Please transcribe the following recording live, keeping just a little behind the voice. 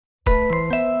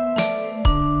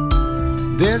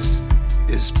This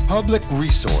is Public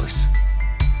Resource.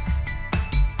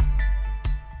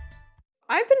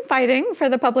 I've been fighting for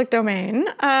the public domain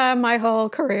my whole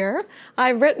career.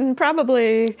 I've written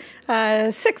probably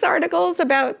 6 articles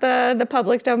about the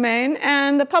public domain,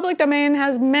 and the public domain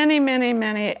has many, many,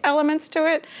 many elements to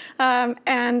it,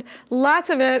 and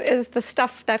lots of it is the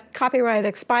stuff that copyright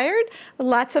expired.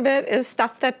 Lots of it is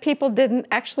stuff that people didn't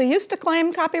actually used to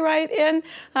claim copyright in,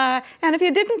 and if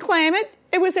you didn't claim it,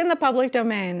 it was in the public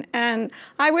domain, and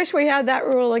I wish we had that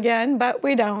rule again, but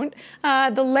we don't.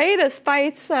 The latest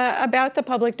fights about the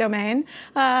public domain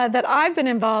that I've been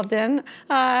involved in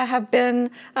have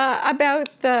been about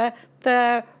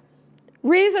the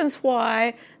reasons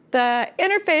why the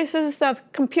interfaces of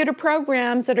computer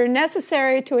programs that are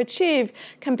necessary to achieve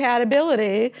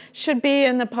compatibility should be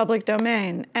in the public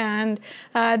domain. And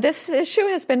this issue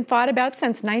has been fought about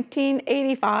since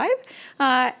 1985.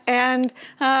 And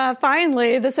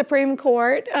finally, the Supreme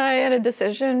Court, in a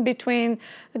decision between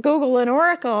Google and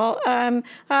Oracle,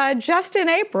 just in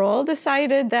April,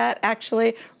 decided that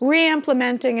actually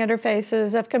re-implementing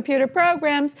interfaces of computer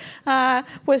programs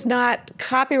was not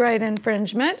copyright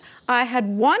infringement. I had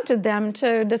wanted them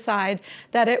to decide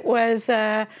that it was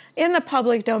in the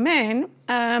public domain,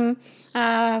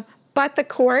 but the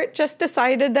court just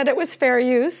decided that it was fair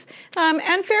use,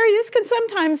 and fair use can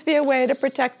sometimes be a way to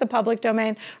protect the public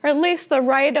domain, or at least the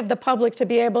right of the public to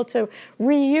be able to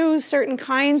reuse certain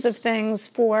kinds of things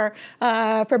for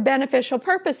beneficial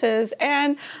purposes.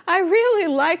 And I really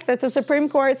like that the Supreme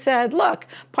Court said, look,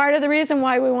 part of the reason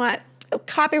why we want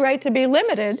copyright to be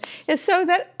limited is so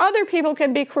that other people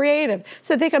can be creative,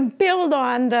 so they can build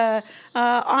on the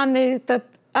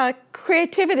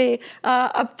creativity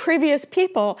of previous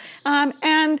people,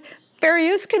 and fair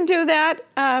use can do that.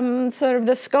 Sort of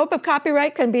the scope of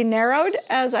copyright can be narrowed,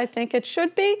 as I think it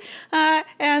should be,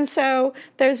 and so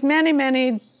there's many,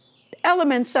 many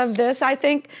elements of this. I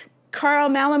think Carl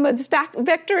Malamud's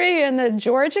victory in the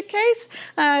Georgia case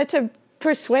to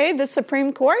persuade the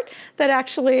Supreme Court that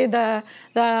actually the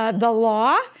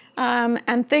law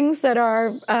and things that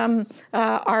are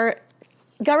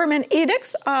government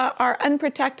edicts are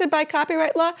unprotected by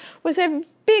copyright law was a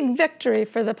big victory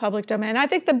for the public domain. I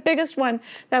think the biggest one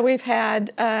that we've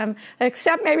had,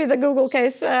 except maybe the Google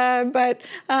case, but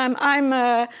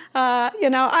I'm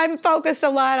focused a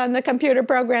lot on the computer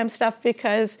program stuff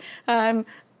because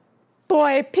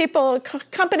boy,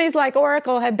 companies like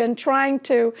Oracle have been trying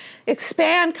to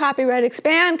expand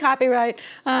copyright,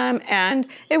 and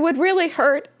it would really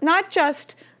hurt not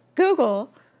just Google,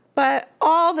 but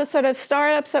all the sort of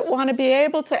startups that want to be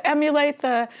able to emulate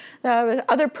the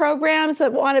other programs,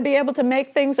 that want to be able to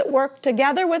make things that work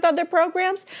together with other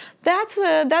programs. That's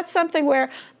something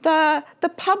where the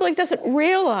public doesn't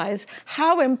realize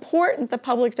how important the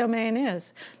public domain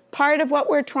is. Part of what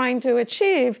we're trying to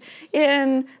achieve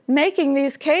in making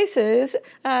these cases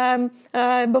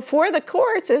before the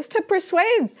courts is to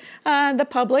persuade the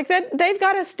public that they've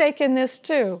got a stake in this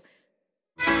too.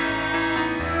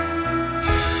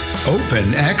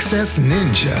 Open Access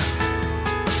Ninja,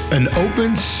 an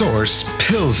open source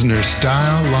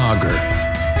Pilsner-style lager.